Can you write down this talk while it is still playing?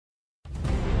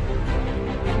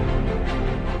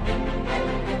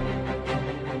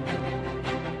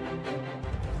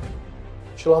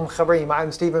Shalom Chavrim,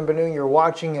 I'm Stephen Benu. You're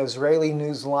watching Israeli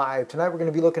News Live. Tonight we're going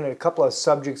to be looking at a couple of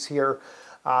subjects here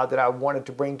that I wanted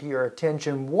to bring to your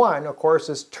attention. One, of course,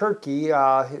 is Turkey.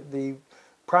 The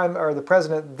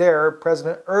president there,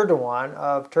 President Erdogan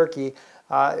of Turkey,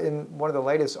 in one of the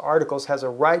latest articles, has a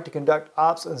right to conduct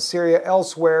ops in Syria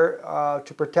elsewhere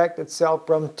to protect itself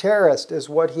from terrorists, is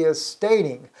what he is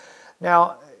stating.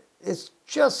 Now, it's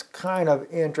just kind of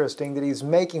interesting that he's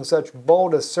making such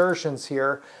bold assertions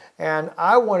here. And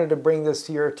I wanted to bring this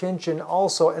to your attention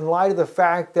also in light of the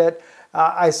fact that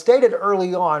I stated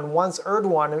early on, once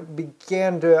Erdogan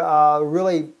began to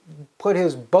really put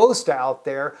his boast out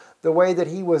there the way that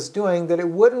he was doing, that it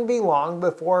wouldn't be long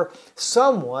before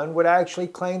someone would actually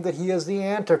claim that he is the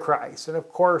Antichrist. And of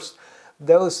course,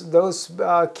 those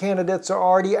candidates are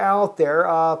already out there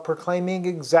proclaiming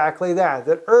exactly that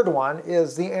Erdogan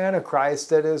is the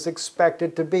Antichrist that is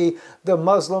expected to be the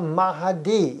Muslim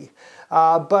Mahdi.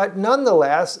 But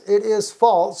nonetheless, it is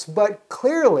false. But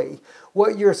clearly,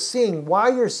 what you're seeing, why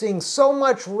you're seeing so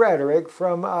much rhetoric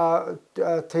from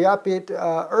Tayyip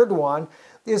Erdogan,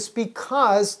 is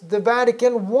because the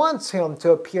Vatican wants him to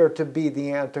appear to be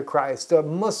the Antichrist, the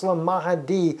Muslim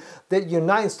Mahdi that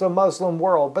unites the Muslim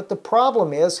world. But the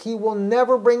problem is he will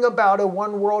never bring about a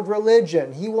one-world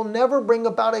religion. He will never bring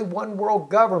about a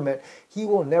one-world government. He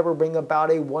will never bring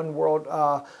about a one-world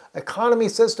economy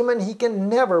system, and he can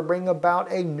never bring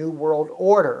about a new world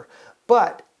order.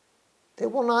 But they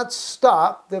will not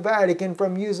stop the Vatican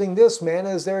from using this man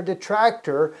as their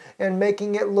detractor and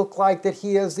making it look like that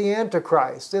he is the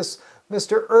Antichrist. This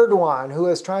Mr. Erdogan, who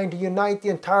is trying to unite the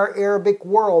entire Arabic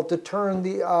world to turn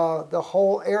the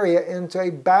whole area into a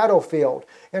battlefield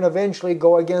and eventually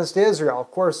go against Israel.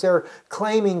 Of course, they're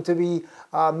claiming to be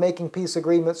making peace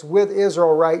agreements with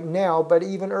Israel right now, but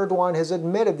even Erdogan has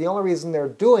admitted the only reason they're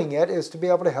doing it is to be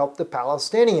able to help the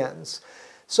Palestinians.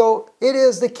 So it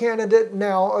is the candidate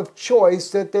now of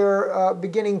choice that they're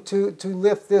beginning to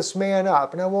lift this man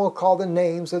up. And I won't call the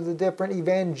names of the different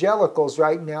evangelicals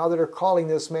right now that are calling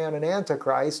this man an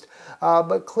Antichrist,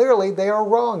 but clearly they are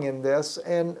wrong in this,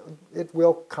 and it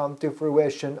will come to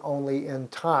fruition only in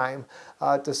time,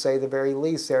 to say the very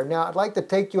least there. Now, I'd like to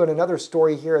take you on another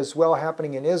story here as well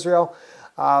happening in Israel.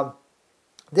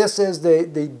 This is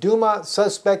the Duma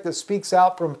suspect that speaks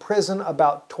out from prison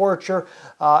about torture,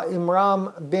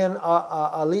 Imran bin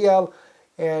Aliel,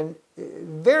 and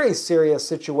very serious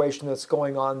situation that's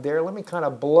going on there. Let me kind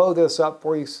of blow this up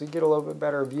for you so you get a little bit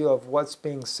better view of what's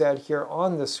being said here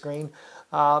on the screen.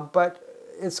 But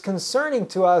it's concerning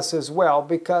to us as well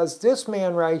because this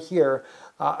man right here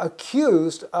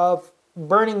accused of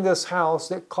burning this house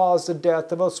that caused the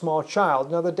death of a small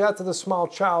child. Now, the death of the small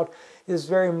child is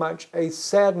very much a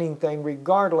saddening thing,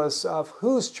 regardless of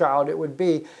whose child it would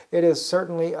be. It is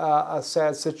certainly a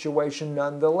sad situation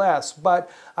nonetheless.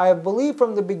 But I believe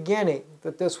from the beginning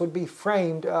that this would be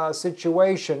framed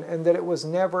situation and that it was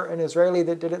never an Israeli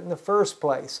that did it in the first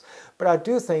place. But I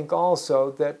do think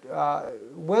also that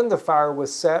when the fire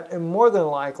was set, and more than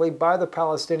likely by the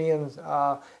Palestinian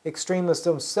extremists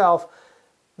themselves,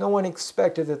 no one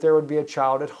expected that there would be a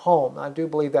child at home. I do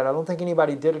believe that. I don't think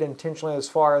anybody did it intentionally as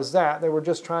far as that. They were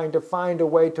just trying to find a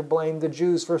way to blame the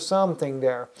Jews for something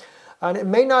there. And it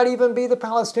may not even be the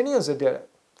Palestinians that did it.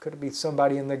 Could it be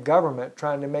somebody in the government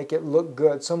trying to make it look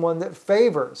good? Someone that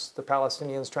favors the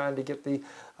Palestinians, trying to get the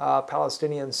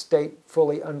Palestinian state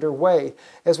fully underway.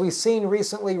 As we've seen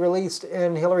recently released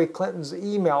in Hillary Clinton's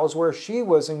emails, where she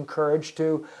was encouraged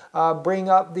to bring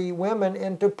up the women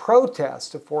into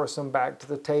protest to force them back to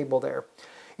the table there.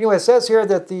 Anyway, it says here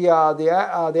that the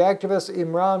activist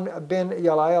Imran bin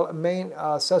Yalail, main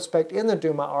suspect in the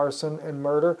Duma arson and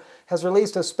murder, has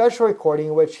released a special recording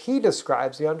in which he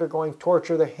describes the undergoing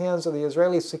torture at the hands of the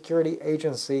Israeli security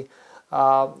agency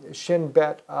Shin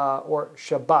Bet or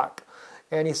Shabak.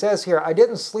 And he says here, I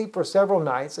didn't sleep for several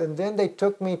nights, and then they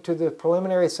took me to the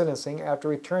preliminary sentencing. After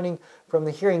returning from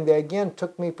the hearing, they again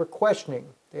took me for questioning.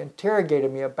 They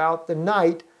interrogated me about the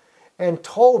night and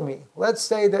told me, let's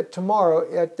say that tomorrow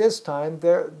at this time,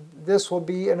 this will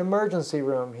be an emergency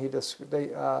room,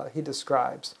 he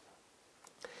describes.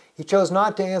 He chose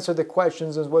not to answer the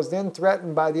questions and was then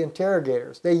threatened by the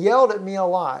interrogators. They yelled at me a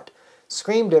lot,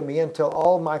 screamed at me until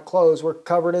all my clothes were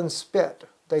covered in spit.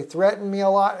 They threatened me a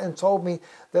lot and told me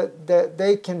that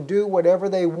they can do whatever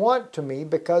they want to me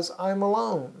because I'm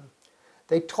alone.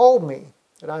 They told me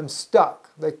that I'm stuck.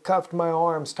 They cuffed my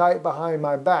arms tight behind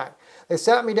my back. They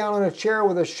sat me down on a chair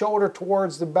with a shoulder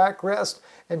towards the backrest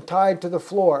and tied to the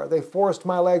floor. They forced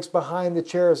my legs behind the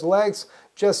chair's legs.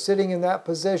 Just sitting in that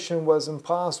position was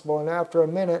impossible, and after a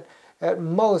minute, at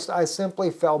most, I simply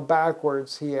fell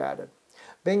backwards, he added.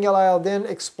 Ben Yalal then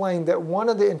explained that one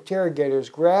of the interrogators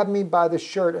grabbed me by the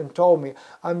shirt and told me,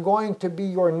 "I'm going to be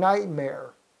your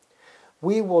nightmare.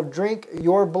 We will drink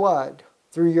your blood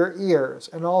through your ears,"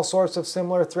 and all sorts of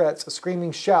similar threats,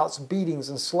 screaming shouts, beatings,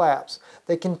 and slaps.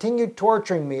 They continued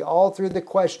torturing me all through the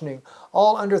questioning,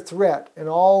 all under threat and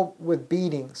all with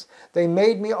beatings. They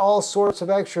made me all sorts of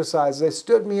exercises. They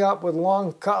stood me up with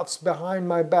long cuffs behind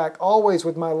my back, always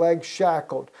with my legs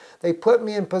shackled. They put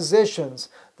me in positions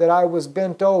that I was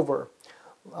bent over.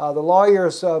 The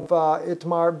lawyers of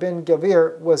Itamar bin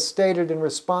Gavir was stated in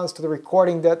response to the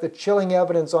recording that the chilling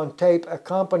evidence on tape,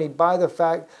 accompanied by the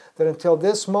fact that until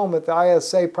this moment the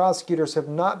ISA prosecutors have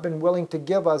not been willing to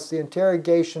give us the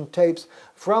interrogation tapes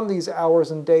from these hours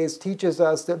and days, teaches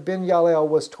us that bin Yalal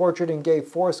was tortured and gave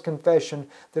forced confession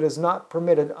that is not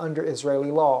permitted under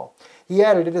Israeli law. He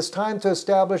added, "It is time to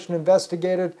establish an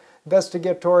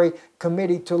investigatory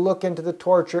committee to look into the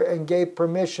torture," and gave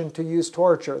permission to use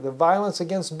torture. "The violence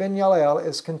against bin Yalal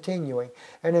is continuing,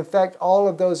 and in fact all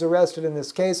of those arrested in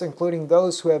this case, including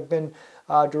those who have been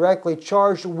directly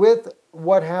charged with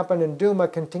what happened in Duma,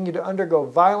 continue to undergo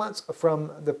violence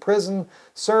from the prison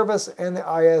service and the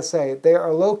ISA. They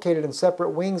are located in separate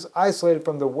wings, isolated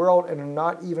from the world, and are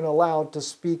not even allowed to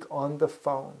speak on the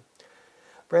phone."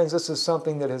 Friends, this is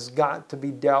something that has got to be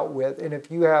dealt with, and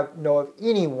if you know of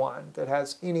anyone that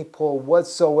has any pull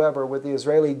whatsoever with the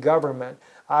Israeli government,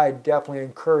 I definitely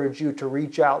encourage you to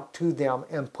reach out to them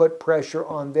and put pressure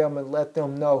on them and let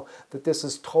them know that this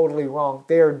is totally wrong.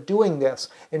 They are doing this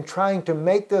and trying to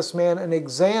make this man an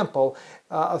example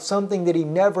of something that he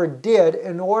never did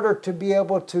in order to be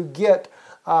able to get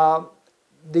the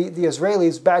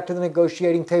Israelis back to the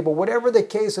negotiating table. Whatever the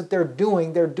case that they're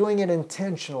doing it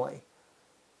intentionally.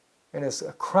 And it's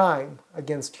a crime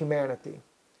against humanity.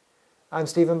 I'm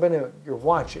Stephen Ben-Nun. You're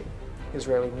watching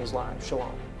Israeli News Live.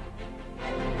 Shalom.